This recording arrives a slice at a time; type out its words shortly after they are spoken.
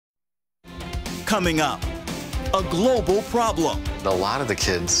coming up. A global problem. A lot of the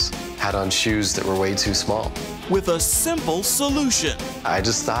kids had on shoes that were way too small. With a simple solution. I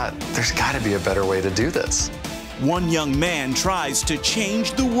just thought, there's got to be a better way to do this. One young man tries to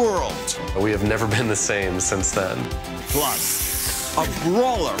change the world. We have never been the same since then. Plus, a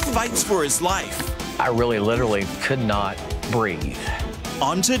brawler fights for his life. I really literally could not breathe.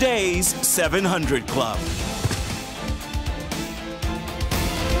 On today's 700 Club.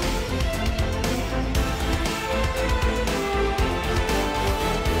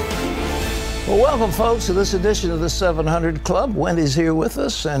 Well, welcome, folks, to this edition of the 700 Club. Wendy's here with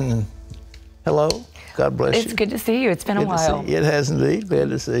us, and hello. God bless you. It's good to see you. It's been a while. It has indeed.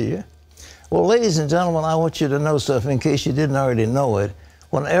 Glad to see you. Well, ladies and gentlemen, I want you to know something in case you didn't already know it.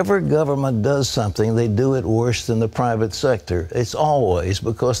 Whenever government does something, they do it worse than the private sector. It's always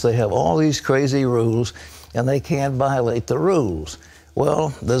because they have all these crazy rules and they can't violate the rules.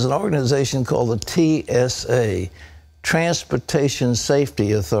 Well, there's an organization called the TSA, Transportation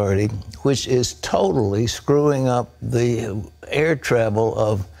Safety Authority, which is totally screwing up the air travel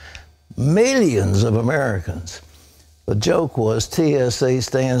of millions of Americans. The joke was TSA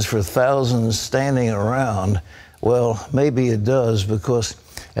stands for thousands standing around. Well, maybe it does, because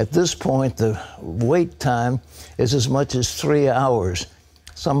at this point the wait time is as much as 3 hours.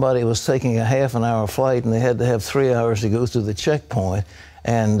 Somebody was taking a half-an-hour flight and they had to have 3 hours to go through the checkpoint.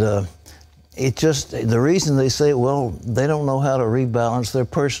 And the reason they say, well, they don't know how to rebalance their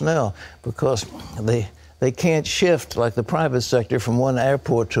personnel, because they can't shift like the private sector from one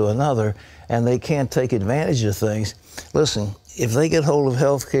airport to another, and they can't take advantage of things. Listen, if they get hold of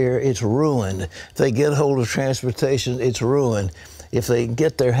health care, it's ruined. If they get hold of transportation, it's ruined. If they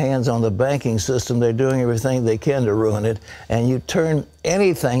get their hands on the banking system, they're doing everything they can to ruin it. And you turn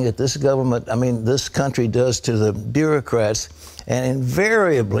anything that this government, this country does to the bureaucrats, and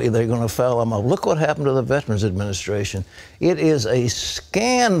invariably they're going to foul them up. Look what happened to the Veterans Administration. It is a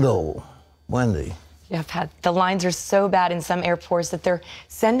scandal, Wendy. Yeah, Pat, the lines are so bad in some airports that they're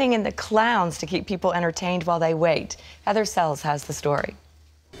sending in the clowns to keep people entertained while they wait. Heather Sells has the story.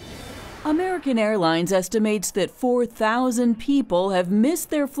 American Airlines estimates that 4,000 people have missed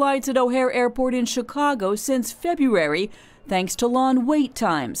their flights at O'Hare Airport in Chicago since February, thanks to long wait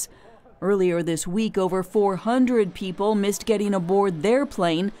times. Earlier this week, over 400 people missed getting aboard their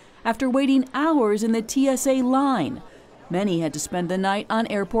plane after waiting hours in the TSA line. Many had to spend the night on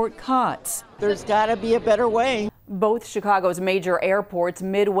airport cots. There's got to be a better way. Both Chicago's major airports,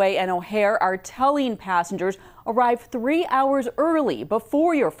 Midway and O'Hare, are telling passengers arrive 3 hours early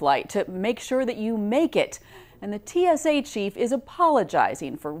before your flight to make sure that you make it. And the TSA chief is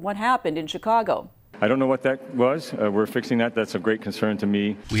apologizing for what happened in Chicago. I don't know what that was. We're fixing that. That's a great concern to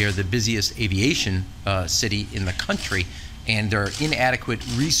me. We are the busiest aviation city in the country, and there are inadequate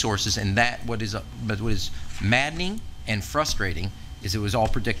resources, and what is maddening and frustrating is it was all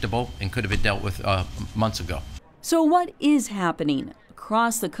predictable and could have been dealt with months ago. So what is happening?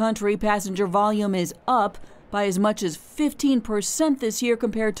 Across the country, passenger volume is up by as much as 15% this year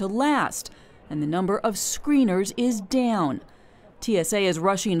compared to last, and the number of screeners is down. TSA is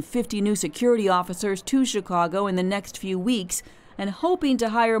rushing 50 new security officers to Chicago in the next few weeks and hoping to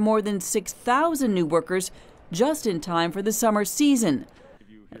hire more than 6,000 new workers just in time for the summer season.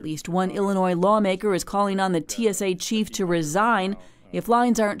 At least one Illinois lawmaker is calling on the TSA chief to resign if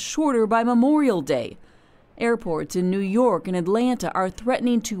lines aren't shorter by Memorial Day. Airports in New York and Atlanta are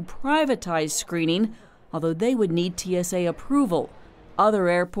threatening to privatize screening, although they would need TSA approval. Other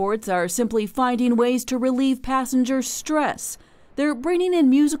airports are simply finding ways to relieve passengers' stress. They're bringing in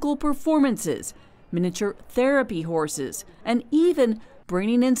musical performances, miniature therapy horses, and even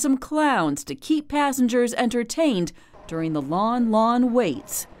bringing in some clowns to keep passengers entertained during the long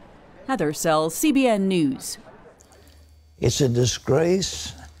waits. Heather Sells, CBN News. It's a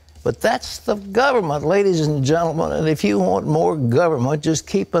disgrace, but that's the government, ladies and gentlemen. And if you want more government, just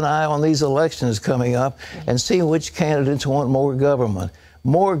keep an eye on these elections coming up and see which candidates want more government.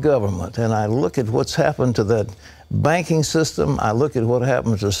 More government. And I look at what's happened to that banking system. I look at what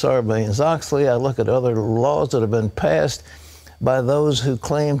happened to Sarbanes-Oxley. I look at other laws that have been passed by those who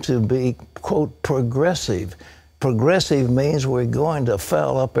claim to be, quote, progressive. Progressive means we're going to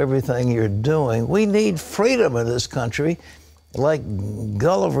foul up everything you're doing. We need freedom in this country. Like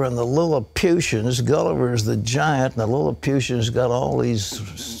Gulliver and the Lilliputians. Gulliver is the giant, and the Lilliputians got all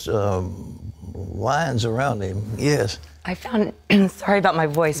these lines around him. Yes. I found, sorry about my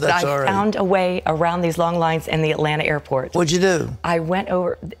voice, but I found a way around these long lines in the Atlanta airport. What'd you do? I went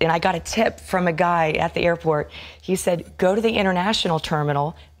over and I got a tip from a guy at the airport. He said, go to the international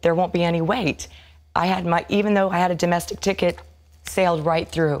terminal. There won't be any wait. I had even though I had a domestic ticket, sailed right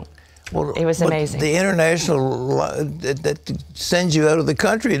through. Well, it was amazing. The international, that sends you out of the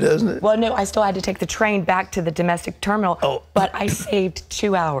country, doesn't it? Well, no, I still had to take the train back to the domestic terminal, but I saved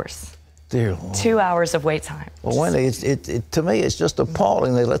 2 hours. Dear Lord. 2 hours of wait time. Well, Wendy, to me, it's just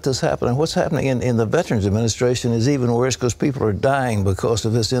appalling they let this happen. And what's happening in the Veterans Administration is even worse because people are dying because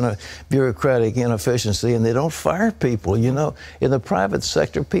of this bureaucratic inefficiency, and they don't fire people. You know, in the private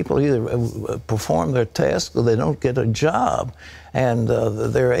sector, people either perform their tasks or they don't get a job, and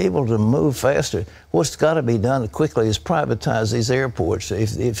they're able to move faster. What's got to be done quickly is privatize these airports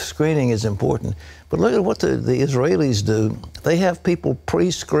if screening is important. But look at what the Israelis do. They have people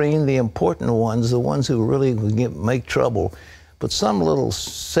pre-screen the important ones, the ones who really make trouble. But some little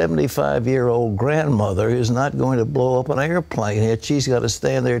 75-year-old grandmother is not going to blow up an airplane, yet she's got to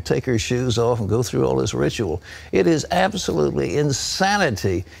stand there, take her shoes off, and go through all this ritual. It is absolutely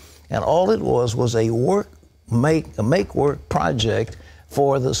insanity. And all it was a make-work project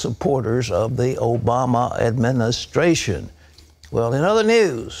for the supporters of the Obama administration. Well, in other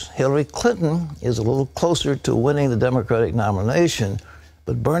news, Hillary Clinton is a little closer to winning the Democratic nomination,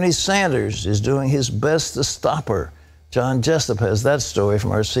 but Bernie Sanders is doing his best to stop her. John Jessup has that story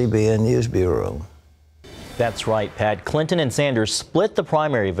from our CBN News Bureau. That's right, Pat. Clinton and Sanders split the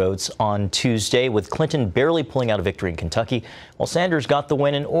primary votes on Tuesday, with Clinton barely pulling out a victory in Kentucky, while Sanders got the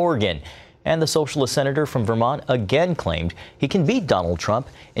win in Oregon. And the socialist senator from Vermont again claimed he can beat Donald Trump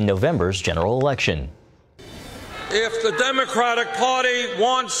in November's general election. If the Democratic Party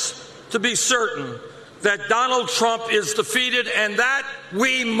wants to be certain that Donald Trump is defeated, and that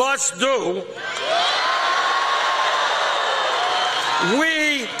we must do,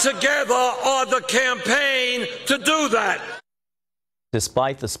 we together are the campaign to do that.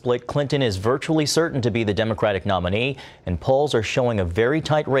 Despite the split, Clinton is virtually certain to be the Democratic nominee, and polls are showing a very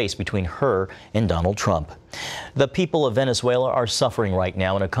tight race between her and Donald Trump. The people of Venezuela are suffering right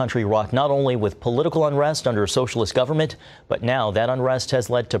now in a country rocked not only with political unrest under a socialist government, but now that unrest has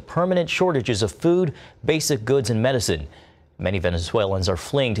led to permanent shortages of food, basic goods, and medicine. Many Venezuelans are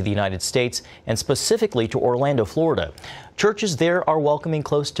fleeing to the United States and specifically to Orlando, Florida. Churches there are welcoming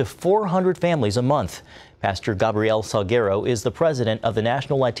close to 400 families a month. Pastor Gabriel Salguero is the president of the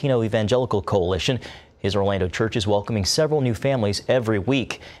National Latino Evangelical Coalition. His Orlando church is welcoming several new families every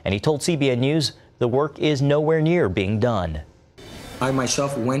week, and he told CBN News the work is nowhere near being done. I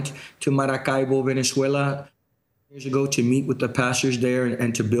myself went to Maracaibo, Venezuela years ago to meet with the pastors there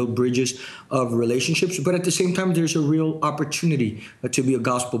and to build bridges of relationships. But at the same time, there's a real opportunity to be a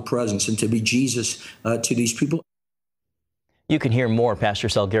gospel presence and to be Jesus to these people. You can hear more Pastor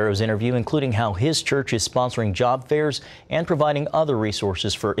Salguero's interview, including how his church is sponsoring job fairs and providing other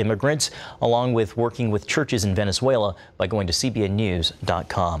resources for immigrants, along with working with churches in Venezuela, by going to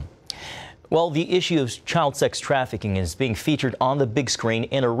cbnnews.com. Well, the issue of child sex trafficking is being featured on the big screen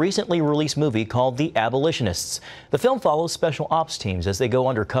in a recently released movie called The Abolitionists. The film follows special ops teams as they go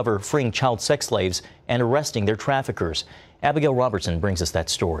undercover freeing child sex slaves and arresting their traffickers. Abigail Robertson brings us that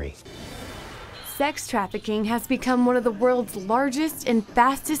story. Sex trafficking has become one of the world's largest and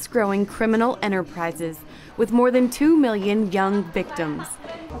fastest growing criminal enterprises, with more than 2 million young victims.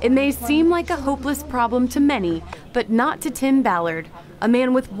 It may seem like a hopeless problem to many, but not to Tim Ballard, a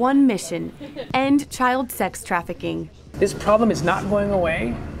man with one mission: end child sex trafficking. This problem is not going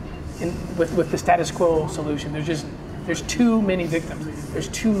away with the status quo solution. There's too many victims. There's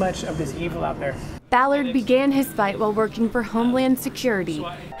too much of this evil out there. Ballard began his fight while working for Homeland Security,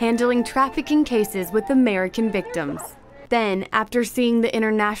 handling trafficking cases with American victims. Then, after seeing the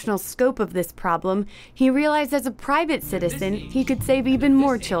international scope of this problem, he realized as a private citizen he could save even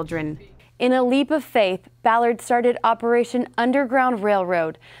more children. In a leap of faith, Ballard started Operation Underground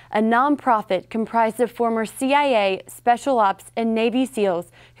Railroad, a nonprofit comprised of former CIA, Special Ops, and Navy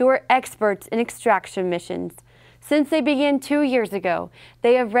SEALs who are experts in extraction missions. Since they began 2 years ago,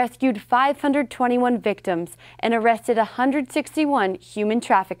 they have rescued 521 victims and arrested 161 human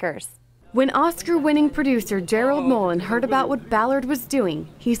traffickers. When Oscar-winning producer Gerald Mullen heard about what Ballard was doing,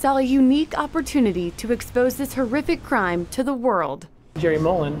 he saw a unique opportunity to expose this horrific crime to the world. Jerry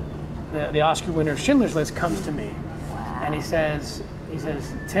Mullen, the Oscar winner of Schindler's List, comes to me and he says,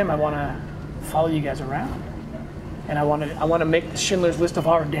 Tim, I want to follow you guys around, and I want to make the Schindler's List of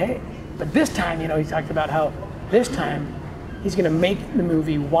our day. But this time, he talked about how this time he's going to make the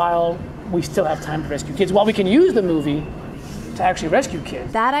movie while we still have time to rescue kids, while we can use the movie to actually rescue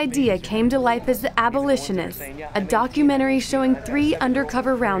kids. That idea came to life as The Abolitionists, a documentary showing 3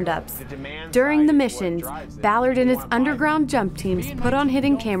 undercover roundups. During the missions, Ballard and his underground jump teams put on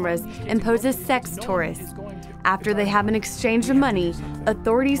hidden cameras and pose as sex tourists. After they have an exchange of money,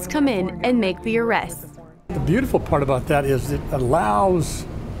 authorities come in and make the arrests. The beautiful part about that is it allows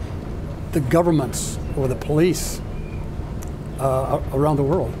the governments or the police around the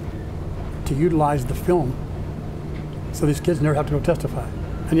world to utilize the film so these kids never have to go testify.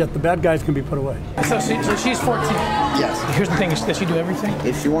 And yet the bad guys can be put away. So she's 14. Yes. Here's the thing, does she do everything?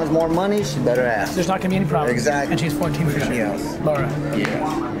 If she wants more money, she better ask. There's not going to be any problem. Exactly. And she's 14 for sure. Yes. Laura,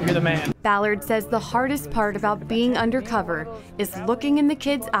 yes. You're the man. Ballard says the hardest part about being undercover is looking in the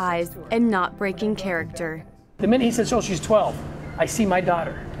kids' eyes and not breaking character. The minute he says, oh, she's 12, I see my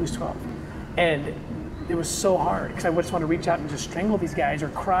daughter, who's 12. And it was so hard because I just want to reach out and just strangle these guys or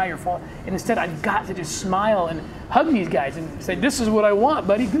cry or fall. And instead, I've got to just smile and hug these guys and say, this is what I want,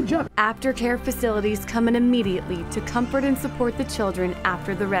 buddy. Good job. Aftercare facilities come in immediately to comfort and support the children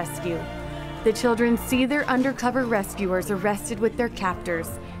after the rescue. The children see their undercover rescuers arrested with their captors,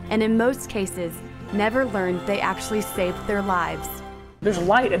 and in most cases, never learned they actually saved their lives. There's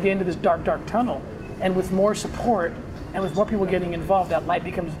light at the end of this dark, dark tunnel. And with more support and with more people getting involved, that light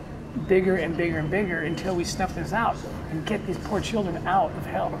becomes bigger and bigger and bigger until we snuff this out and get these poor children out of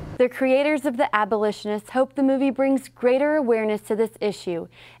hell. The creators of The Abolitionists hope the movie brings greater awareness to this issue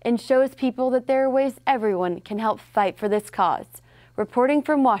and shows people that there are ways everyone can help fight for this cause. Reporting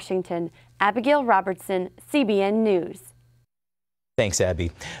from Washington, Abigail Robertson, CBN News. Thanks,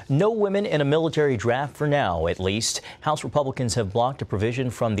 Abby. No women in a military draft for now, at least. House Republicans have blocked a provision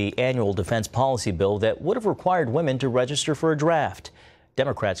from the annual defense policy bill that would have required women to register for a draft.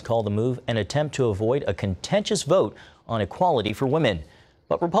 Democrats call the move an attempt to avoid a contentious vote on equality for women.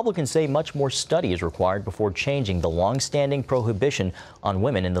 But Republicans say much more study is required before changing the long-standing prohibition on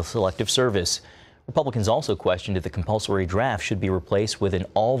women in the Selective Service. Republicans also questioned if the compulsory draft should be replaced with an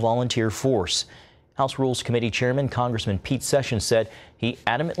all-volunteer force. House Rules Committee Chairman Congressman Pete Sessions said he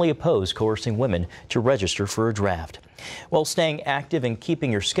adamantly opposed coercing women to register for a draft. Well, staying active and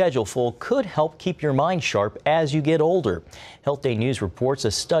keeping your schedule full could help keep your mind sharp as you get older. Health Day News reports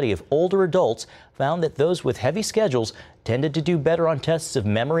a study of older adults found that those with heavy schedules tended to do better on tests of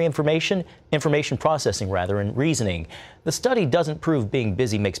memory information processing and reasoning. The study doesn't prove being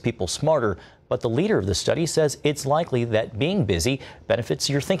busy makes people smarter, but the leader of the study says it's likely that being busy benefits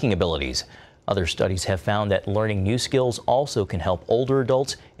your thinking abilities. Other studies have found that learning new skills also can help older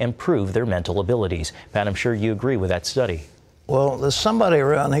adults improve their mental abilities. Pat, I'm sure you agree with that study. Well, there's somebody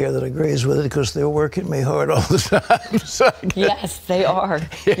around here that agrees with it because they're working me hard all the time. So yes, they are.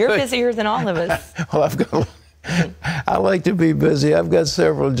 You're busier than all of us. Well, I like to be busy. I've got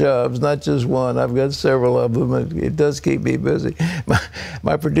several jobs, not just one. I've got several of them. It does keep me busy.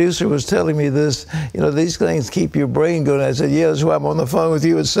 My producer was telling me this, these things keep your brain going. I said, yeah, that's why I'm on the phone with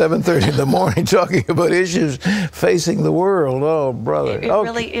you at 7:30 in the morning talking about issues facing the world. Oh, brother.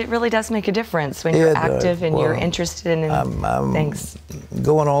 It really does make a difference when you're active and you're interested in things.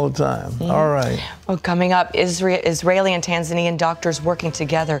 Going all the time. Mm-hmm. All right. Well, coming up, Israeli and Tanzanian doctors working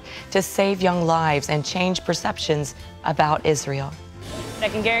together to save young lives and change perceptions about Israel. I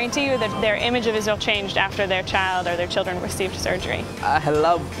can guarantee you that their image of Israel changed after their child or their children received surgery. I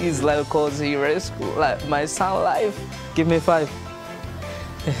love Israel because he rescued my son's life. Give me 5.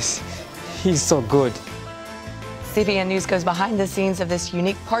 Yes, he's so good. CBN News goes behind the scenes of this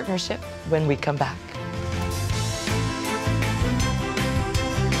unique partnership when we come back.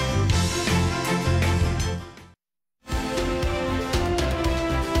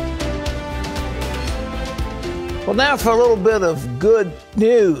 Well, now for a little bit of good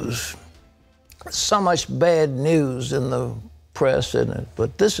news. So much bad news in the press, isn't it?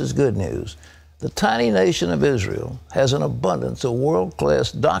 But this is good news. The tiny nation of Israel has an abundance of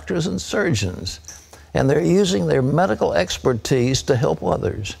world-class doctors and surgeons, and they're using their medical expertise to help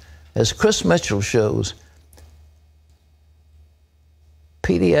others. As Chris Mitchell shows,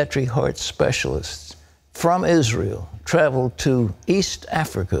 pediatric heart specialists from Israel traveled to East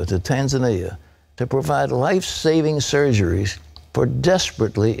Africa, to Tanzania, to provide life-saving surgeries for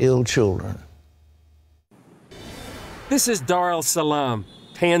desperately ill children. This is Dar es Salaam,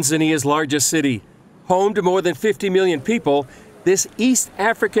 Tanzania's largest city. Home to more than 50 million people, this East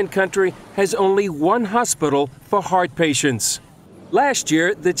African country has only one hospital for heart patients. Last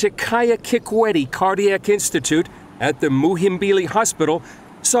year, the Jakaya Kikwete Cardiac Institute at the Muhimbili Hospital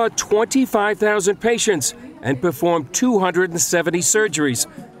saw 25,000 patients and performed 270 surgeries.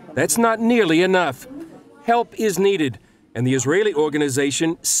 That's not nearly enough. Help is needed, and the Israeli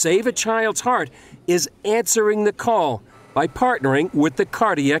organization Save a Child's Heart is answering the call by partnering with the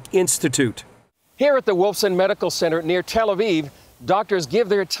Cardiac Institute. Here at the Wolfson Medical Center near Tel Aviv, doctors give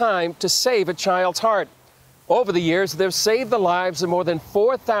their time to save a child's heart. Over the years, they've saved the lives of more than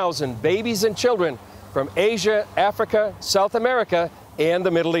 4,000 babies and children from Asia, Africa, South America, and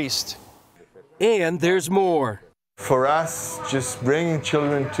the Middle East. And there's more. For us, just bringing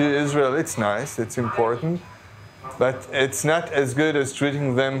children to Israel, it's nice, it's important, but it's not as good as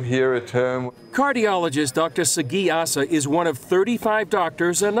treating them here at home. Cardiologist Dr. Sagi Asa is one of 35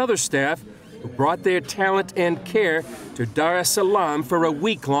 doctors and other staff who brought their talent and care to Dar es Salaam for a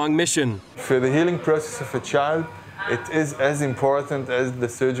week-long mission. For the healing process of a child, it is as important as the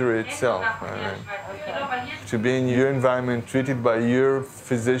surgery itself. To be in your environment, treated by your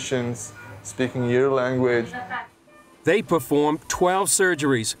physicians, speaking your language. They performed 12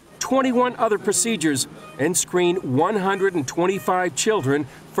 surgeries, 21 other procedures, and screened 125 children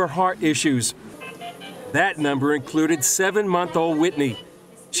for heart issues. That number included 7-month-old Whitney.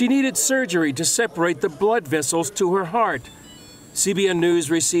 She needed surgery to separate the blood vessels to her heart. CBN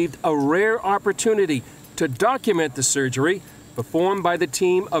News received a rare opportunity to document the surgery performed by the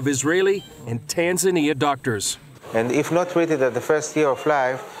team of Israeli and Tanzania doctors. And if not treated at the first year of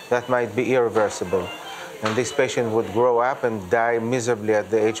life, that might be irreversible. And this patient would grow up and die miserably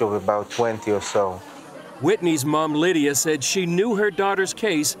at the age of about 20 or so. Whitney's mom, Lydia, said she knew her daughter's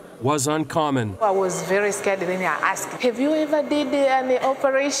case was uncommon. I was very scared, and then I asked, have you ever did an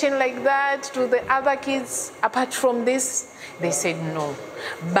operation like that to the other kids apart from this? They said no.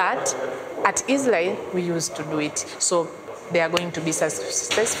 But at Israel, we used to do it. So they are going to be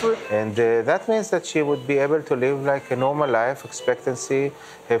successful. And that means that she would be able to live like a normal life expectancy,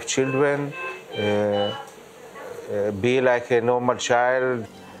 have children, be like a normal child.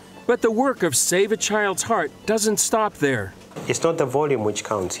 But the work of Save a Child's Heart doesn't stop there. It's not the volume which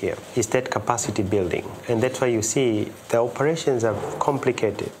counts here, it's that capacity building. And that's why you see the operations are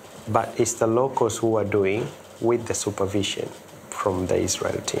complicated, but it's the locals who are doing with the supervision from the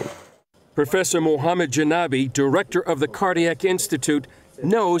Israel team. Professor Mohammed Janabi, director of the Cardiac Institute,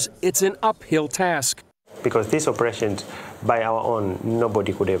 knows it's an uphill task. Because these operations, by our own,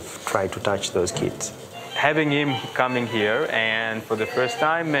 nobody could have tried to touch those kids. Having him coming here, and for the first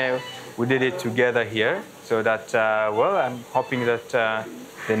time, we did it together here, so that, well, I'm hoping that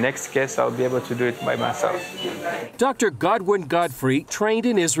the next case I'll be able to do it by myself. Dr. Godwin Godfrey trained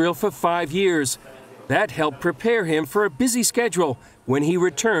in Israel for 5 years. That helped prepare him for a busy schedule when he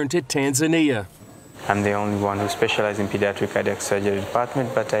returned to Tanzania. I'm the only one who specializes in pediatric cardiac surgery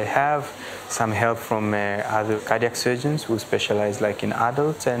department, but I have some help from other cardiac surgeons who specialize like in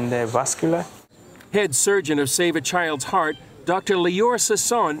adults and vascular. Head surgeon of Save a Child's Heart, Dr. Lior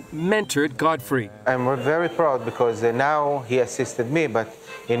Sasson, mentored Godfrey. I'm very proud because now he assisted me, but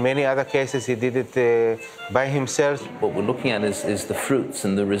in many other cases he did it by himself. What we're looking at is the fruits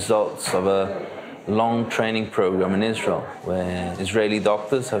and the results of a long training program in Israel, where Israeli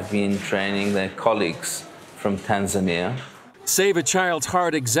doctors have been training their colleagues from Tanzania. Save a Child's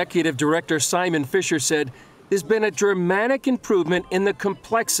Heart Executive Director Simon Fisher said there's been a dramatic improvement in the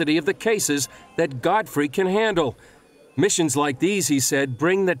complexity of the cases that Godfrey can handle. Missions like these, he said,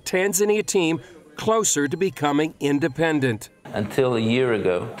 bring the Tanzania team closer to becoming independent. Until a year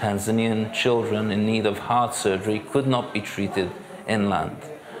ago, Tanzanian children in need of heart surgery could not be treated inland.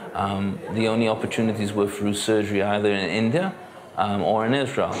 The only opportunities were through surgery either in India or in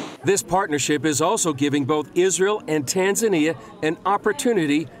Israel. This partnership is also giving both Israel and Tanzania an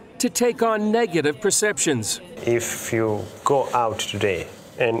opportunity to take on negative perceptions. If you go out today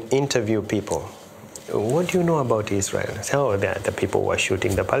and interview people, what do you know about Israel? Oh, they are the people who are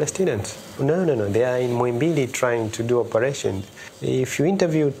shooting the Palestinians. No, they are in Muimbili trying to do operations. If you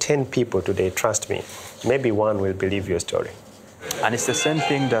interview 10 people today, trust me, maybe one will believe your story. And it's the same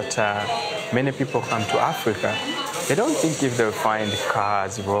thing that many people come to Africa. They don't think if they'll find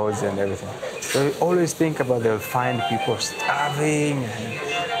cars, roads, and everything. They always think about they'll find people starving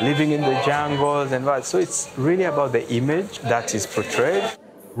and living in the jungles and what. So it's really about the image that is portrayed.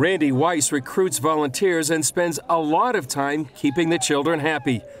 Randy Weiss recruits volunteers and spends a lot of time keeping the children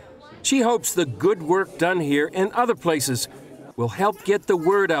happy. She hopes the good work done here and other places will help get the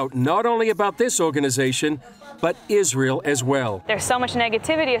word out not only about this organization, but Israel as well. There's so much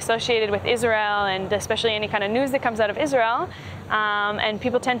negativity associated with Israel, and especially any kind of news that comes out of Israel, and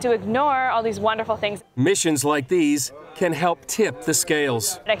people tend to ignore all these wonderful things. Missions like these can help tip the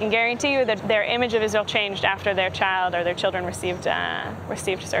scales. I can guarantee you that their image of Israel changed after their child or their children received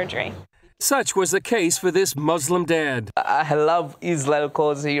surgery. Such was the case for this Muslim dad. I love Israel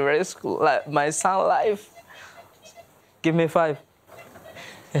because he rescued my son's life. Give me 5.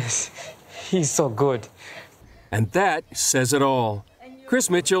 Yes, he's so good. And that says it all. Chris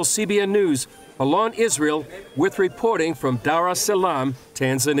Mitchell, CBN News, Holon, Israel, with reporting from Dar es Salaam,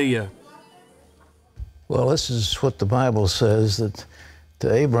 Tanzania. Well, this is what the Bible says, that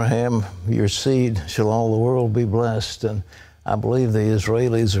to Abraham, your seed shall all the world be blessed. And I believe the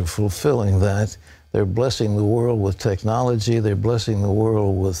Israelis are fulfilling that. They're blessing the world with technology. They're blessing the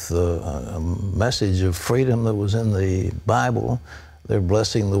world with a message of freedom that was in the Bible. They're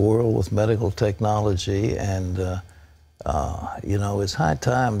blessing the world with medical technology. And, you know, it's high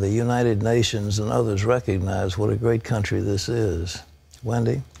time the United Nations and others recognize what a great country this is.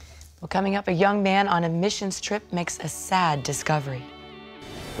 Wendy? Well, coming up, a young man on a missions trip makes a sad discovery.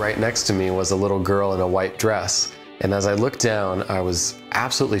 Right next to me was a little girl in a white dress. And as I looked down, I was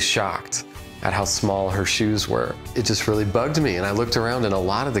absolutely shocked at how small her shoes were. It just really bugged me, and I looked around and a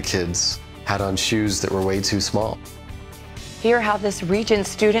lot of the kids had on shoes that were way too small. Hear how this Regent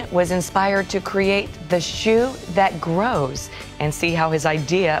student was inspired to create the shoe that grows, and see how his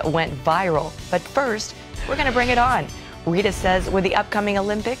idea went viral. But first, we're gonna bring it on. Rita says, with the upcoming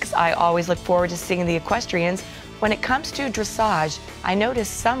Olympics, I always look forward to seeing the equestrians. When it comes to dressage, I notice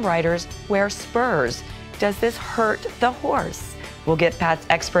some riders wear spurs. Does this hurt the horse? We'll get Pat's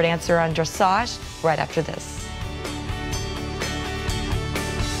expert answer on dressage right after this.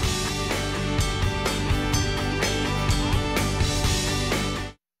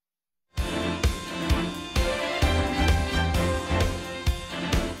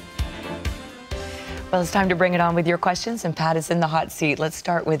 Well, it's time to bring it on with your questions, and Pat is in the hot seat. Let's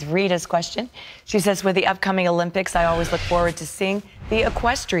start with Rita's question. She says, with the upcoming Olympics, I always look forward to seeing the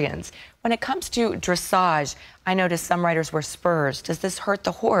equestrians. When it comes to dressage, I notice some riders wear spurs. Does this hurt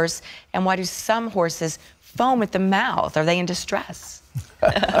the horse? And why do some horses foam at the mouth? Are they in distress?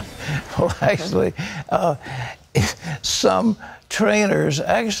 Well, actually, some trainers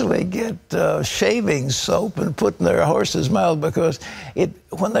actually get shaving soap and put in their horse's mouth, because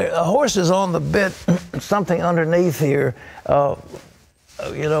when a horse is on the bit, something underneath here,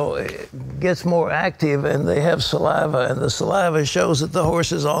 you know, it gets more active, and they have saliva, and the saliva shows that the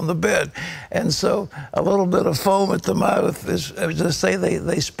horse is on the bit. And so a little bit of foam at the mouth is, I was just say,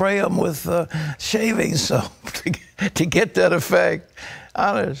 they spray them with shaving soap to get that effect.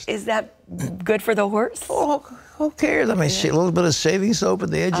 Honest. Is that good for the horse? Oh, who cares? I mean, a little bit of shaving soap at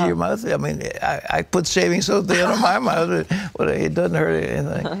the edge of your mouth. I mean, I put shaving soap at the end of my mouth, but it doesn't hurt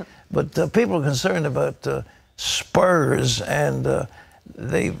anything. But people are concerned about spurs, and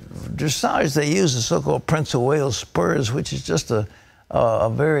the dressage they use the so-called Prince of Wales spurs, which is just a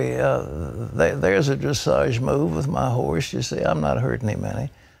very, there's a dressage move with my horse. You see, I'm not hurting him any,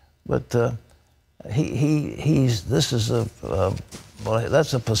 but this is well,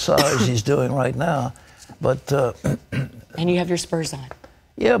 that's a passage he's doing right now, but. And you have your spurs on.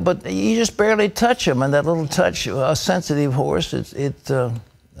 Yeah, but you just barely touch him, and that little touch, a sensitive horse, you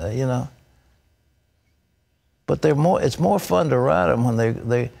know. But it's more fun to ride them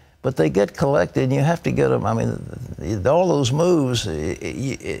when but they get collected, and you have to get them. I mean, all those moves,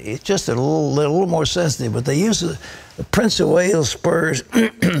 it's just a little more sensitive. But they use the Prince of Wales spurs.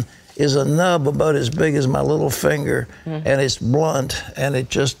 Is a nub about as big as my little finger, and it's blunt, and it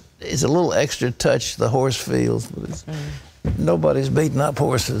just is a little extra touch the horse feels. Nobody's beating up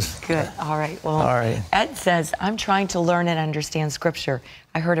horses. Good. All right. Well, Ed says, I'm trying to learn and understand Scripture.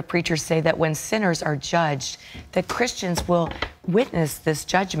 I heard a preacher say that when sinners are judged, that Christians will witness this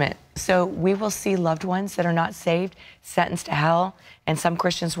judgment. So we will see loved ones that are not saved sentenced to hell, and some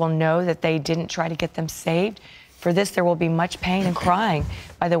Christians will know that they didn't try to get them saved. For this, there will be much pain and crying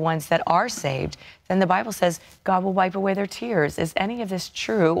by the ones that are saved. Then the Bible says God will wipe away their tears. Is any of this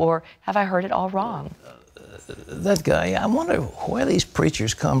true, or have I heard it all wrong? That guy, I wonder where these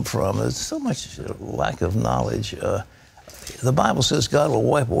preachers come from. There's so much lack of knowledge. The Bible says God will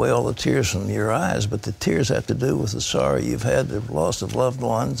wipe away all the tears from your eyes, but the tears have to do with the sorrow you've had, the loss of loved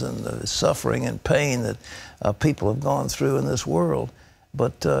ones, and the suffering and pain that people have gone through in this world.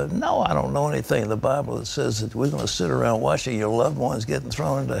 But no, I don't know anything in the Bible that says that we're going to sit around watching your loved ones getting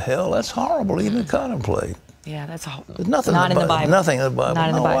thrown into hell. That's horrible to even contemplate. Yeah, that's horrible. There's nothing in the Bible. Nothing in the Bible. Not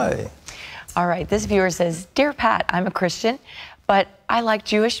in the Bible. Way. All right, this viewer says, Dear Pat, I'm a Christian, but I like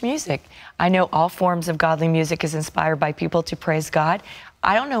Jewish music. I know all forms of godly music is inspired by people to praise God.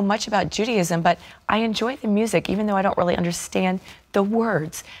 I don't know much about Judaism, but I enjoy the music, even though I don't really understand the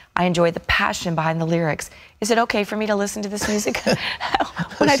words. I enjoy the passion behind the lyrics. Is it okay for me to listen to this music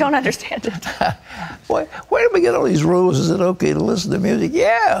when I don't understand it? Where did we get all these rules? Is it okay to listen to music?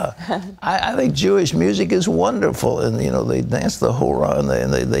 Yeah. I think Jewish music is wonderful. And, you know, they dance the hurrah, and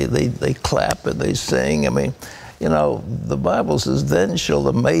they clap and they sing. I mean, you know, the Bible says, then shall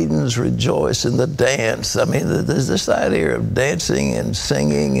the maidens rejoice in the dance. I mean, there's this idea of dancing and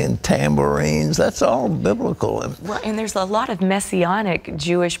singing and tambourines. That's all biblical. Well, and there's a lot of messianic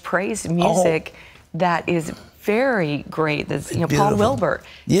Jewish praise music that is very great. That's, you know, Beautiful. Paul Wilbur.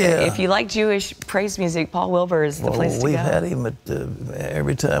 Yeah. If you like Jewish praise music, Paul Wilbur is the place to go. We've had him at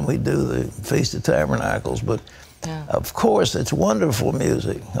every time we do the Feast of Tabernacles, but of course it's wonderful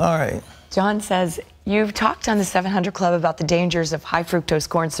music. All right. John says, you've talked on the 700 Club about the dangers of high fructose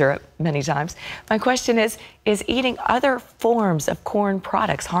corn syrup many times. My question is eating other forms of corn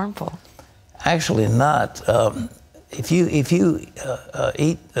products harmful? Actually not. If you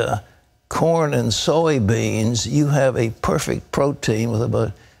eat corn and soybeans, you have a perfect protein with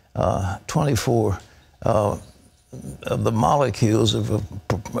about 24 of the molecules of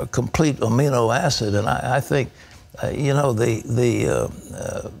a complete amino acid. And I think, you know, the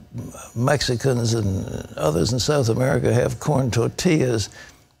Mexicans and others in South America have corn tortillas,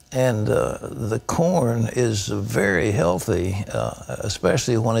 and the corn is very healthy,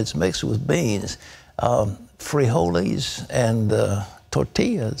 especially when it's mixed with beans. Frijoles and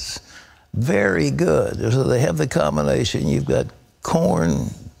tortillas, very good. So they have the combination. You've got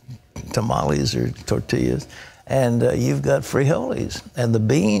corn, tamales or tortillas, and you've got frijoles. And the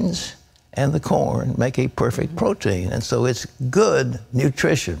beans and the corn make a perfect protein. And so it's good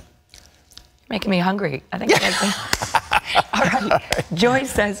nutrition. Making me hungry. I think All right. Joy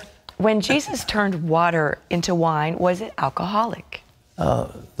says, when Jesus turned water into wine, was it alcoholic?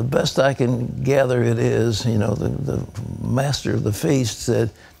 The best I can gather it is, you know, the master of the feast said,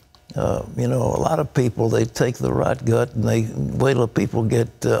 you know, a lot of people, they take the rot gut and they wait till people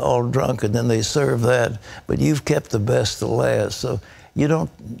get all drunk and then they serve that. But you've kept the best to last. So you don't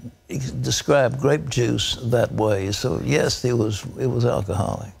describe grape juice that way. So yes, it was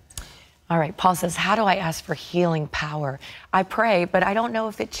alcoholic. All right. Paul says, how do I ask for healing power? I pray, but I don't know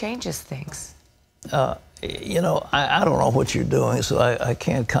if it changes things. You know, I don't know what you're doing, so I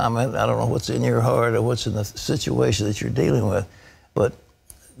can't comment. I don't know what's in your heart or what's in the situation that you're dealing with. But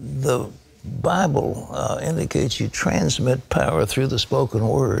the Bible indicates you transmit power through the spoken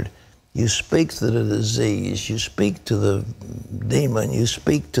word. You speak to the disease, you speak to the demon, you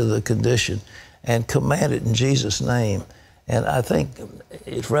speak to the condition, and command it in Jesus' name. And I think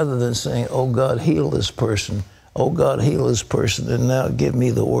it's rather than saying, oh, God, heal this person, oh, God, heal this person, and now give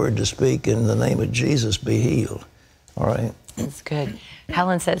me the word to speak, in the name of Jesus, be healed. All right? That's good.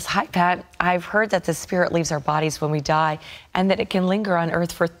 Helen says, hi, Pat. I've heard that the spirit leaves our bodies when we die and that it can linger on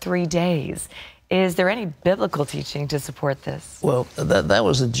earth for 3 days. Is there any biblical teaching to support this? Well, that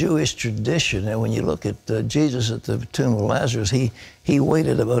was a Jewish tradition. And when you look at Jesus at the tomb of Lazarus, he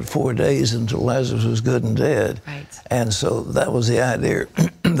waited about 4 days until Lazarus was good and dead. Right. And so that was the idea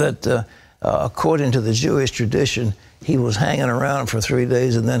that according to the Jewish tradition, he was hanging around for 3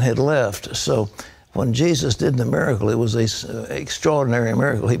 days and then had left. So when Jesus did the miracle, it was an extraordinary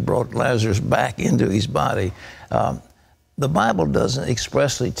miracle. He brought Lazarus back into his body. The Bible doesn't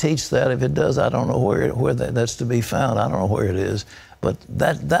expressly teach that. If it does, I don't know where that's to be found. I don't know where it is. But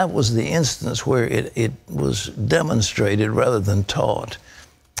that was the instance where it was demonstrated rather than taught.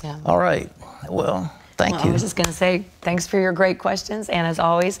 Yeah. All right. Well, thank you. I was just going to say, thanks for your great questions. And as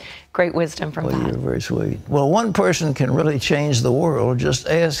always, great wisdom from Pat. You're very sweet. Well, one person can really change the world. Just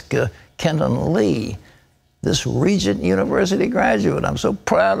ask Kenton Lee, this Regent University graduate. I'm so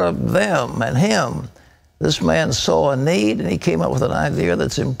proud of them and him. This man saw a need, and he came up with an idea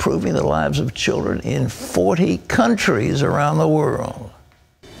that's improving the lives of children in 40 countries around the world.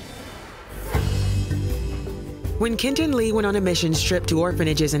 When Kenton Lee went on a missions trip to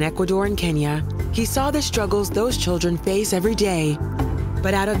orphanages in Ecuador and Kenya, he saw the struggles those children face every day.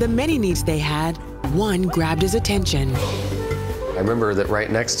 But out of the many needs they had, one grabbed his attention. I remember that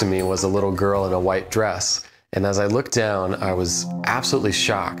right next to me was a little girl in a white dress. And as I looked down, I was absolutely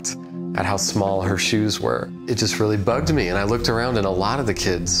shocked at how small her shoes were. It just really bugged me, and I looked around and a lot of the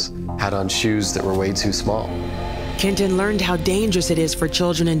kids had on shoes that were way too small. Kenton learned how dangerous it is for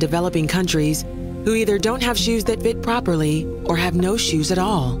children in developing countries who either don't have shoes that fit properly or have no shoes at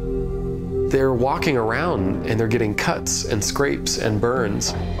all. They're walking around and they're getting cuts and scrapes and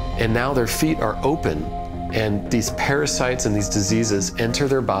burns, and now their feet are open, and these parasites and these diseases enter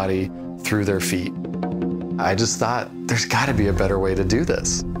their body through their feet. I just thought, there's gotta be a better way to do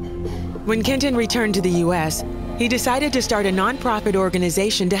this. When Kenton returned to the U.S., he decided to start a nonprofit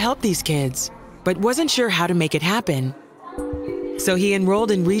organization to help these kids, but wasn't sure how to make it happen. So he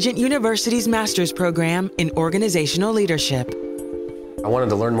enrolled in Regent University's master's program in organizational leadership. I wanted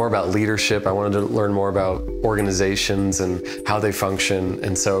to learn more about leadership. I wanted to learn more about organizations and how they function.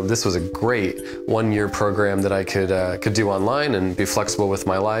 And so this was a great one-year program that I could do online and be flexible with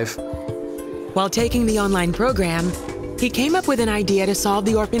my life. While taking the online program, he came up with an idea to solve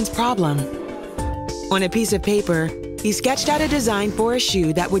the orphans' problem. On a piece of paper, he sketched out a design for a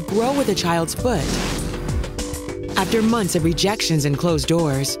shoe that would grow with a child's foot. After months of rejections and closed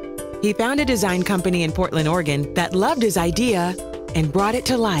doors, he found a design company in Portland, Oregon that loved his idea and brought it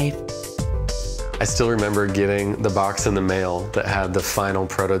to life. I still remember getting the box in the mail that had the final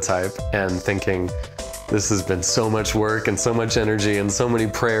prototype and thinking, this has been so much work and so much energy and so many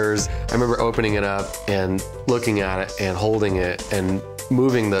prayers. I remember opening it up and looking at it and holding it and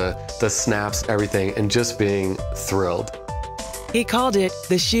moving the snaps, everything, and just being thrilled. He called it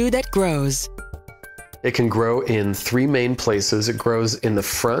the shoe that grows. It can grow in 3 main places. It grows in the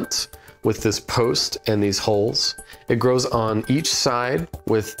front with this post and these holes. It grows on each side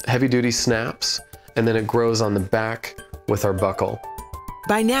with heavy-duty snaps, and then it grows on the back with our buckle.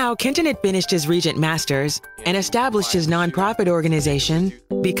 By now, Kenton had finished his Regent Masters and established his nonprofit organization,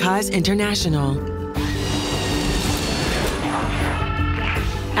 Because International.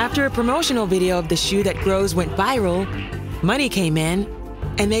 After a promotional video of the shoe that grows went viral, money came in,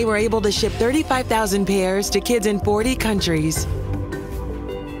 and they were able to ship 35,000 pairs to kids in 40 countries.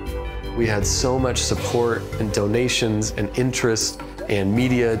 We had so much support and donations and interest and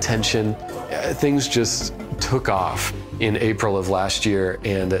media attention. Things just took off in April of last year,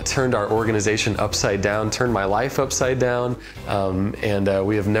 and it turned our organization upside down, turned my life upside down, and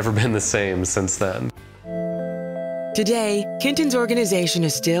we have never been the same since then. Today, Kenton's organization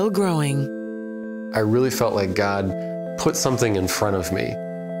is still growing. I really felt like God put something in front of me,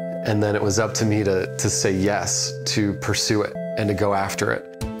 and then it was up to me to say yes, to pursue it, and to go after it.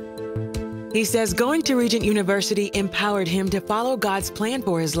 He says going to Regent University empowered him to follow God's plan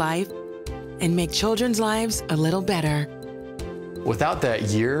for his life and make children's lives a little better. Without that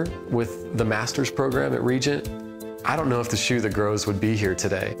year with the master's program at Regent, I don't know if the shoe that grows would be here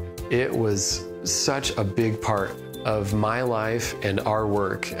today. It was such a big part of my life and our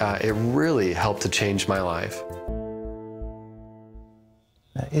work. It really helped to change my life.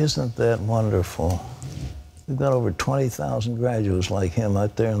 Now, isn't that wonderful? We've got over 20,000 graduates like him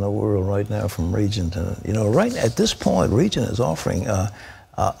out there in the world right now from Regent. And, you know, right at this point, Regent is offering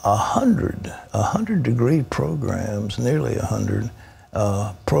 100 degree programs, nearly 100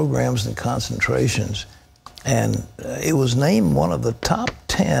 programs and concentrations. And it was named one of the top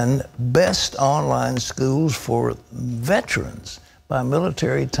 10 best online schools for veterans by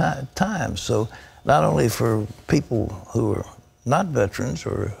Military Times. So not only for people who are not veterans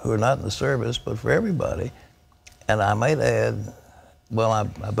or who are not in the service, but for everybody. And I might add, well, I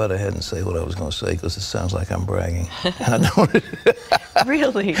better ahead and say what I was going to say because it sounds like I'm bragging. I don't.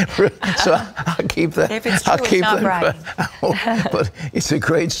 Really? So I'll keep that. If it's true, it's not bragging. But it's a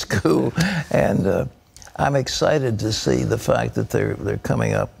great school, and I'm excited to see the fact that they're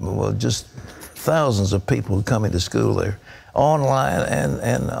coming up. Well, just thousands of people coming to school there, online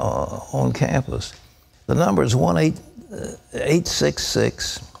and on campus. The number is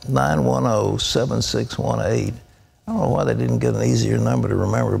 866-910-7618. I don't know why they didn't get an easier number to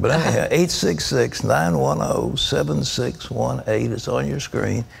remember, but anyhow, 866-910-7618. It's on your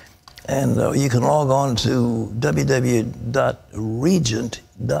screen. And you can log on to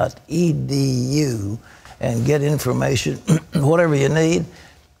www.regent.edu and get information, whatever you need.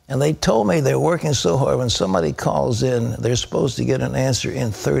 And they told me they're working so hard, when somebody calls in, they're supposed to get an answer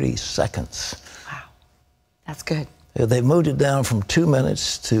in 30 seconds. Wow, that's good. They moved it down from 2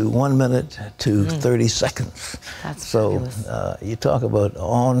 minutes to 1 minute to 30 seconds. That's so you talk about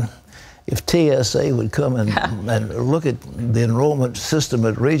if TSA would come and look at the enrollment system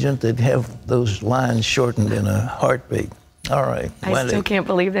at Regent, they'd have those lines shortened in a heartbeat. All right. I still can't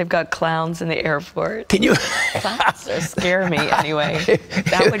believe they've got clowns in the airport. Can you? Clowns scare me anyway.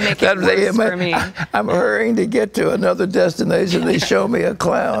 That would make it worse for me. I'm hurrying to get to another destination. They show me a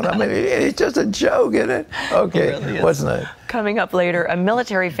clown. I mean, it's just a joke, isn't it? Okay, It really is. What's next? Coming up later, a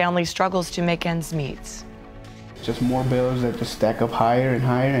military family struggles to make ends meet. Just more bills that just stack up higher and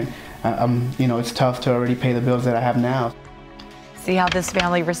higher, and you know, it's tough to already pay the bills that I have now. See how this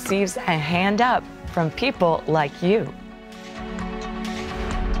family receives a hand up from people like you.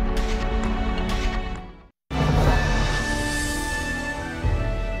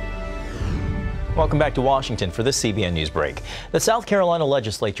 Welcome back to Washington for this CBN News break. The South Carolina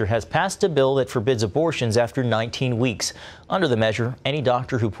legislature has passed a bill that forbids abortions after 19 weeks. Under the measure, any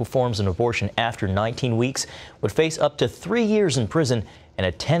doctor who performs an abortion after 19 weeks would face up to 3 years in prison and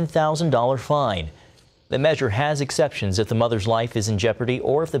a $10,000 fine. The measure has exceptions if the mother's life is in jeopardy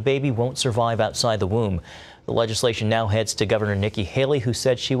or if the baby won't survive outside the womb. The legislation now heads to Governor Nikki Haley, who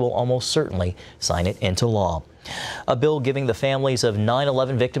said she will almost certainly sign it into law. A bill giving the families of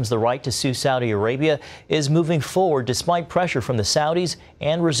 9/11 victims the right to sue Saudi Arabia is moving forward despite pressure from the Saudis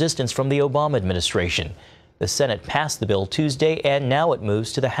and resistance from the Obama administration. The Senate passed the bill Tuesday, and now it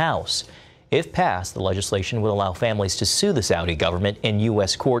moves to the House. If passed, the legislation would allow families to sue the Saudi government in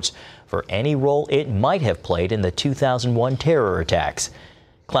U.S. courts for any role it might have played in the 2001 terror attacks.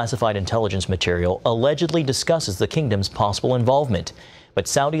 Classified intelligence material allegedly discusses the kingdom's possible involvement. But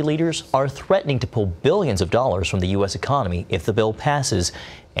Saudi leaders are threatening to pull billions of dollars from the U.S. economy if the bill passes.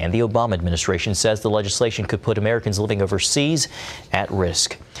 And the Obama administration says the legislation could put Americans living overseas at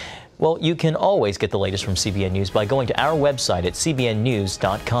risk. Well, you can always get the latest from CBN News by going to our website at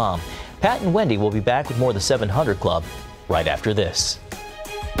cbnnews.com. Pat and Wendy will be back with more of the 700 Club right after this.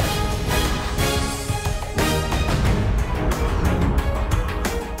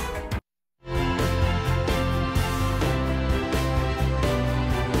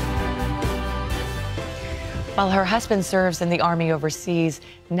 While her husband serves in the Army overseas,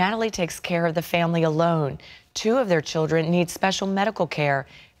 Natalie takes care of the family alone. 2 of their children need special medical care,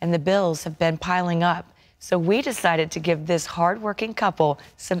 and the bills have been piling up. So we decided to give this hardworking couple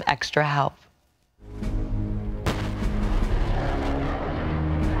some extra help.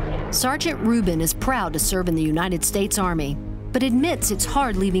 Sergeant Rubin is proud to serve in the United States Army, but admits it's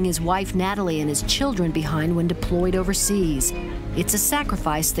hard leaving his wife Natalie and his children behind when deployed overseas. It's a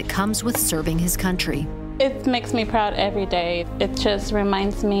sacrifice that comes with serving his country. It makes me proud every day. It just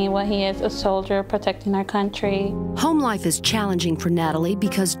reminds me what he is, a soldier protecting our country. Home life is challenging for Natalie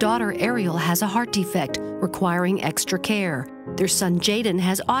because daughter Ariel has a heart defect requiring extra care. Their son Jaden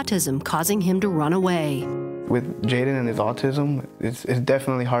has autism, causing him to run away. With Jaden and his autism, it's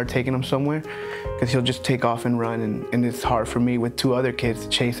definitely hard taking him somewhere because he'll just take off and run, and it's hard for me with 2 other kids to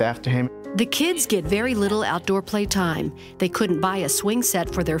chase after him. The kids get very little outdoor play time. They couldn't buy a swing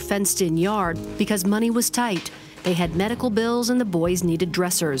set for their fenced-in yard because money was tight. They had medical bills and the boys needed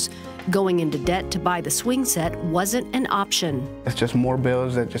dressers. Going into debt to buy the swing set wasn't an option. It's just more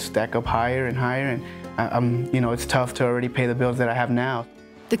bills that just stack up higher and higher, and it's tough to already pay the bills that I have now.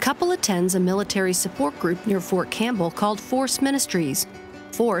 The couple attends a military support group near Fort Campbell called Force Ministries.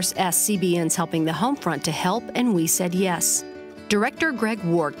 Force asked CBN's Helping the Homefront to help, and we said yes. Director Greg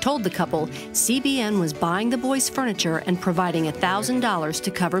Wark told the couple CBN was buying the boys' furniture and providing $1,000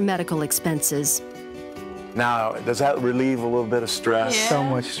 to cover medical expenses. Now, does that relieve a little bit of stress? Yeah. So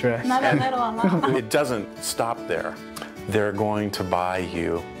much stress. Not a little, a lot. It doesn't stop there. They're going to buy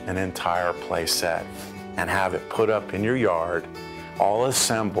you an entire play set and have it put up in your yard, all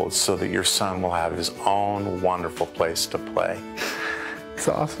assembled so that your son will have his own wonderful place to play. It's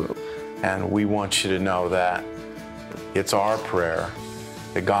awesome. And we want you to know that it's our prayer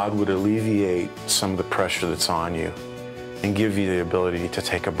that God would alleviate some of the pressure that's on you and give you the ability to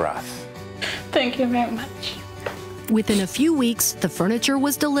take a breath. Thank you very much. Within a few weeks, the furniture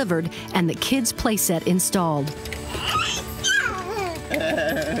was delivered and the kids' playset installed.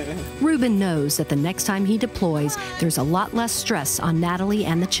 Reuben knows that the next time he deploys, there's a lot less stress on Natalie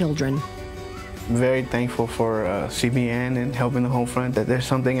and the children. I'm very thankful for CBN and Helping the Homefront, that there's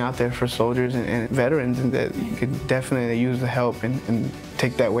something out there for soldiers and veterans, and that you could definitely use the help and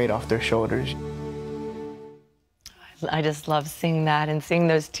take that weight off their shoulders. I just love seeing that and seeing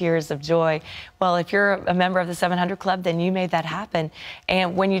those tears of joy. Well, if you're a member of the 700 Club, then you made that happen.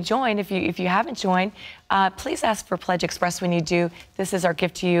 And when you join, if you haven't joined, please ask for Pledge Express when you do. This is our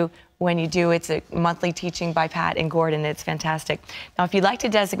gift to you when you do. It's a monthly teaching by Pat and Gordon. It's fantastic. Now, if you'd like to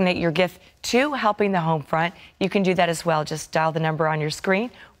designate your gift to Helping the Homefront, you can do that as well. Just dial the number on your screen,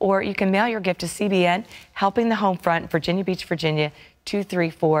 or you can mail your gift to CBN, Helping the Homefront, Virginia Beach, Virginia,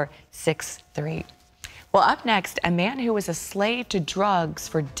 23463. Well, up next, a man who was a slave to drugs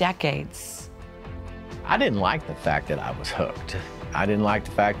for decades. I didn't like the fact that I was hooked. I didn't like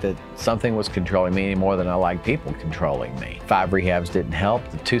the fact that something was controlling me any more than I liked people controlling me. 5 rehabs didn't help.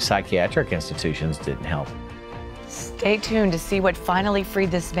 The 2 psychiatric institutions didn't help. Stay tuned to see what finally freed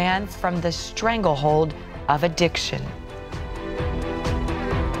this man from the stranglehold of addiction.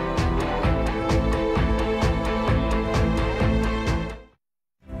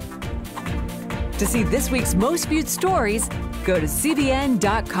 To see this week's most viewed stories, go to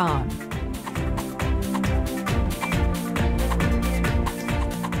cbn.com.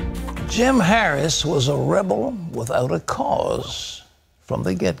 Jim Harris was a rebel without a cause from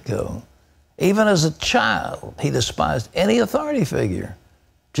the get-go. Even as a child, he despised any authority figure.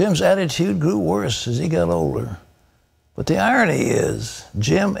 Jim's attitude grew worse as he got older. But the irony is,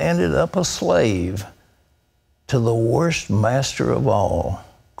 Jim ended up a slave to the worst master of all,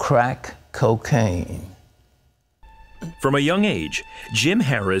 crack cocaine. From a young age, Jim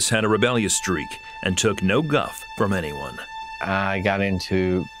Harris had a rebellious streak and took no guff from anyone. I got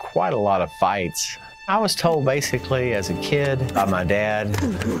into quite a lot of fights. I was told basically as a kid by my dad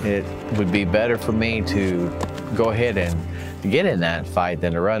it would be better for me to go ahead and to get in that fight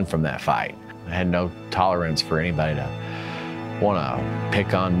than to run from that fight. I had no tolerance for anybody to want to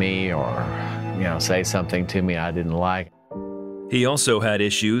pick on me or, say something to me I didn't like. He also had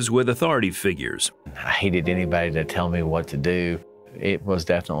issues with authority figures. I hated anybody to tell me what to do. It was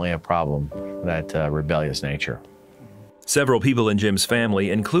definitely a problem, that rebellious nature. Several people in Jim's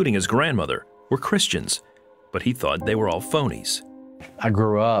family, including his grandmother, were Christians, but he thought they were all phonies. I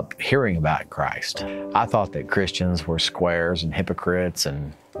grew up hearing about Christ. I thought that Christians were squares and hypocrites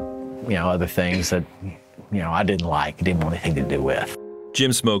and, other things that, I didn't like, didn't want anything to do with.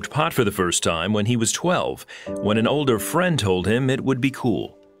 Jim smoked pot for the first time when he was 12, when an older friend told him it would be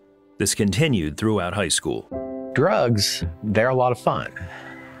cool. This continued throughout high school. Drugs, they're a lot of fun.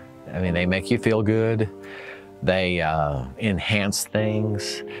 I mean, they make you feel good. They enhance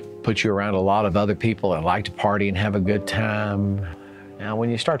things, put you around a lot of other people that like to party and have a good time. Now, when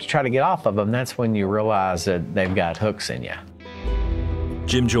you start to try to get off of them, that's when you realize that they've got hooks in you.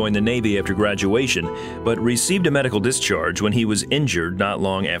 Jim joined the Navy after graduation, but received a medical discharge when he was injured not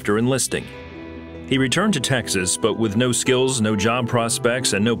long after enlisting. He returned to Texas, but with no skills, no job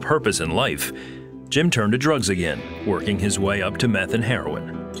prospects, and no purpose in life, Jim turned to drugs again, working his way up to meth and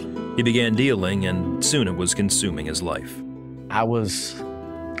heroin. He began dealing, and soon it was consuming his life. I was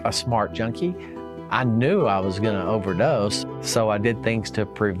a smart junkie. I knew I was going to overdose, so I did things to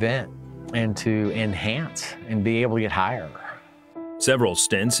prevent and to enhance and be able to get higher. Several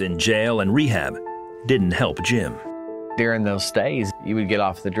stints in jail and rehab didn't help Jim. During those stays, you would get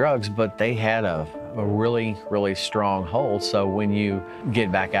off the drugs, but they had a really, really strong hold. So when you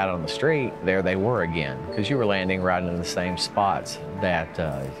get back out on the street, there they were again, because you were landing right in the same spots that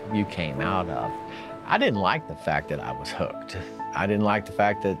you came out of. I didn't like the fact that I was hooked. I didn't like the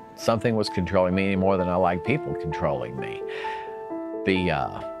fact that something was controlling me any more than I like people controlling me. The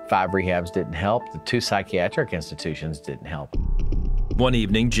 5 rehabs didn't help. The 2 psychiatric institutions didn't help. One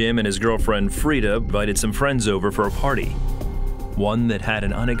evening, Jim and his girlfriend Frida invited some friends over for a party, one that had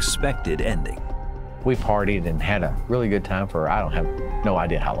an unexpected ending. We partied and had a really good time for, I don't have no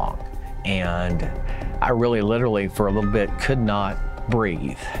idea how long. And I really literally for a little bit could not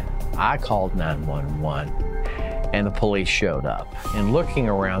breathe. I called 911 and the police showed up. And looking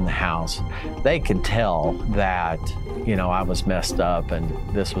around the house, they could tell that, I was messed up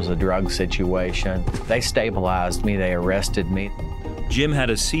and this was a drug situation. They stabilized me, they arrested me. Jim had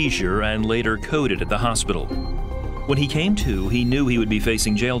a seizure and later coded at the hospital. When he came to, he knew he would be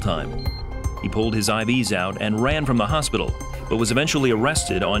facing jail time. He pulled his IVs out and ran from the hospital, but was eventually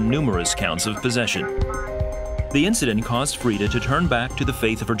arrested on numerous counts of possession. The incident caused Frida to turn back to the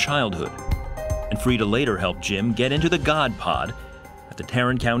faith of her childhood, and Frida later helped Jim get into the God Pod at the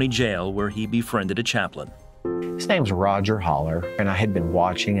Tarrant County Jail, where he befriended a chaplain. His name's Roger Holler, and I had been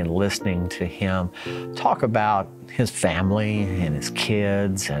watching and listening to him talk about his family and his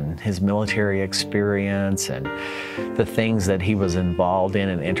kids and his military experience and the things that he was involved in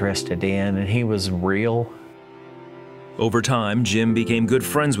and interested in, and he was real. Over time, Jim became good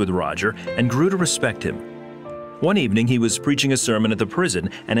friends with Roger and grew to respect him. One evening, he was preaching a sermon at the prison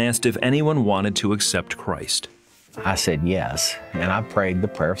and asked if anyone wanted to accept Christ. I said yes, and I prayed the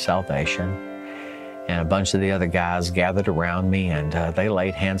prayer of salvation. And a bunch of the other guys gathered around me and they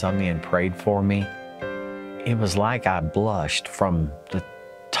laid hands on me and prayed for me. It was like I blushed from the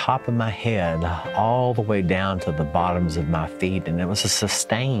top of my head all the way down to the bottoms of my feet, and it was a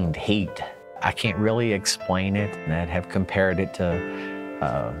sustained heat. I can't really explain it, and I'd have compared it to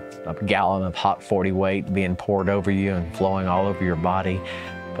a gallon of hot 40 weight being poured over you and flowing all over your body.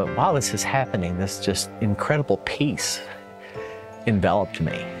 But while this is happening, this just incredible peace enveloped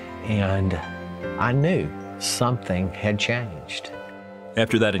me, and I knew something had changed.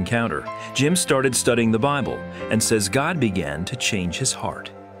 After that encounter, Jim started studying the Bible and says God began to change his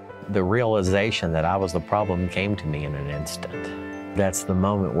heart. The realization that I was the problem came to me in an instant. That's the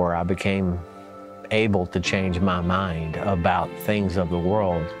moment where I became able to change my mind about things of the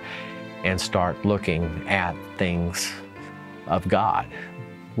world and start looking at things of God,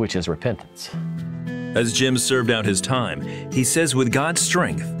 which is repentance. As Jim served out his time, he says with God's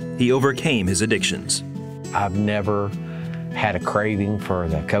strength, he overcame his addictions. I've never had a craving for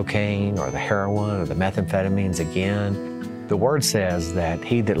the cocaine or the heroin or the methamphetamines again. The Word says that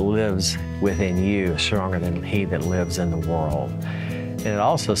he that lives within you is stronger than he that lives in the world. And it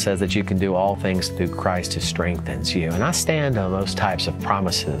also says that you can do all things through Christ who strengthens you. And I stand on those types of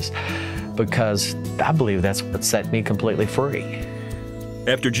promises because I believe that's what set me completely free.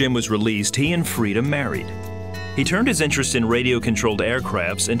 After Jim was released, he and Frida married. He turned his interest in radio-controlled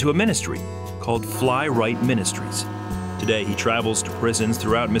aircrafts into a ministry called Fly Right Ministries. Today, he travels to prisons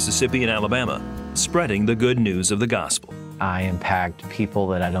throughout Mississippi and Alabama, spreading the good news of the gospel. I impact people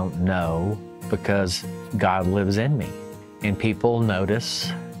that I don't know because God lives in me. And people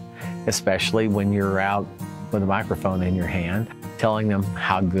notice, especially when you're out with a microphone in your hand, telling them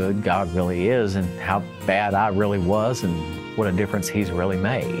how good God really is and how bad I really was and what a difference He's really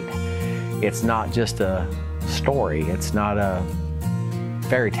made. It's not just a story. It's not a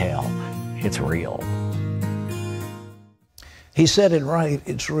fairy tale. It's real. He said it right,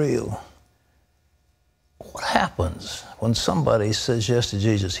 it's real. What happens when somebody says yes to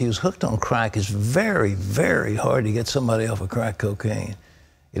Jesus? He was hooked on crack. It's very, very hard to get somebody off of crack cocaine.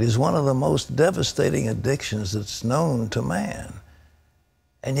 It is one of the most devastating addictions that's known to man.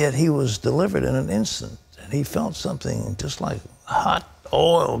 And yet he was delivered in an instant. And he felt something just like hot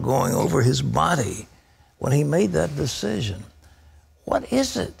oil going over his body when he made that decision. What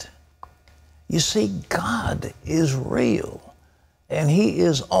is it? You see, God is real, and He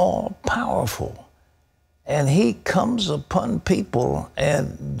is all-powerful. And He comes upon people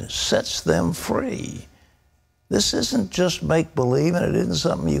and sets them free. This isn't just make-believe, and it isn't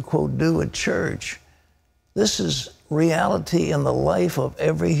something you, quote, do at church. This is reality in the life of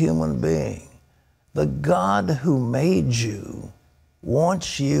every human being. The God who made you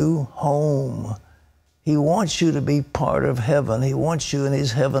wants you home. He wants you to be part of heaven. He wants you in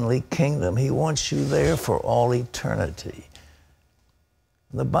His heavenly kingdom. He wants you there for all eternity.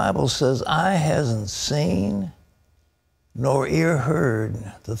 The Bible says, eye hasn't seen, nor ear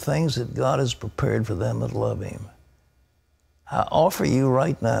heard the things that God has prepared for them that love Him. I offer you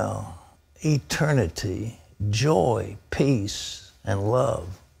right now eternity, joy, peace, and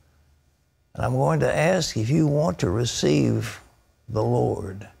love. And I'm going to ask if you want to receive the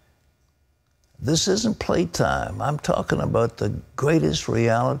Lord. This isn't playtime. I'm talking about the greatest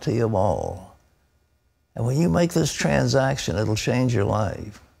reality of all. And when you make this transaction, it'll change your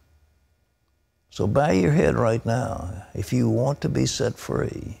life. So bow your head right now if you want to be set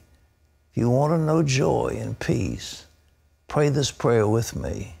free. If you want to know joy and peace, pray this prayer with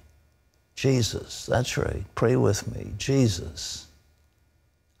me. Jesus, that's right, pray with me. Jesus,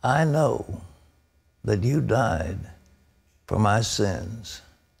 I know that you died for my sins.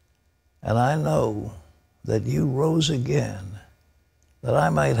 And I know that you rose again, that I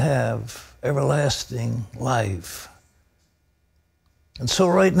might have everlasting life. And so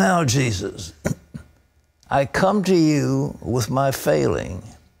right now, Jesus, I come to you with my failing.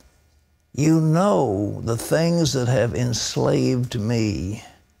 You know the things that have enslaved me.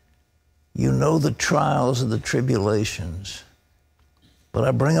 You know the trials and the tribulations. But I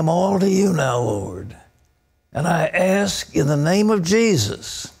bring them all to you now, Lord. And I ask in the name of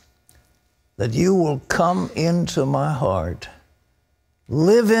Jesus that you will come into my heart,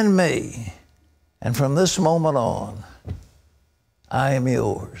 live in me, and from this moment on, I am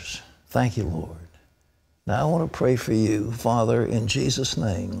yours. Thank you, Lord. Now, I want to pray for you, Father, in Jesus'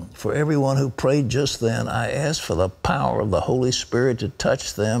 name. For everyone who prayed just then, I ask for the power of the Holy Spirit to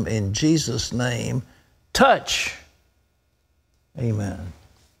touch them in Jesus' name. Touch! Amen.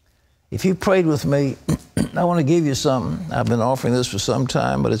 If you prayed with me, I want to give you something. I've been offering this for some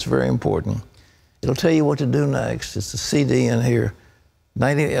time, but it's very important. It'll tell you what to do next. It's a CD in here,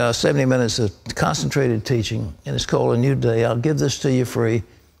 70 minutes of concentrated teaching, and it's called A New Day. I'll give this to you free,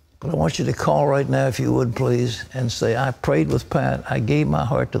 but I want you to call right now, if you would, please, and say, I prayed with Pat. I gave my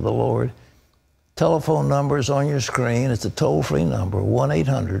heart to the Lord. Telephone number is on your screen. It's a toll-free number,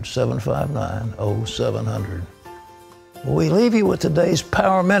 1-800-759-0700. We leave you with today's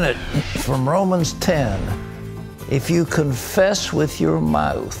Power Minute from Romans 10. If you confess with your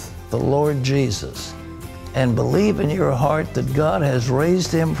mouth the Lord Jesus and believe in your heart that God has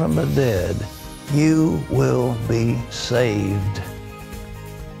raised him from the dead, you will be saved.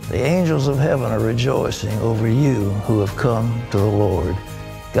 The angels of heaven are rejoicing over you who have come to the Lord.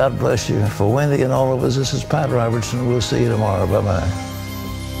 God bless you. For Wendy and all of us, this is Pat Robertson. We'll see you tomorrow. Bye-bye.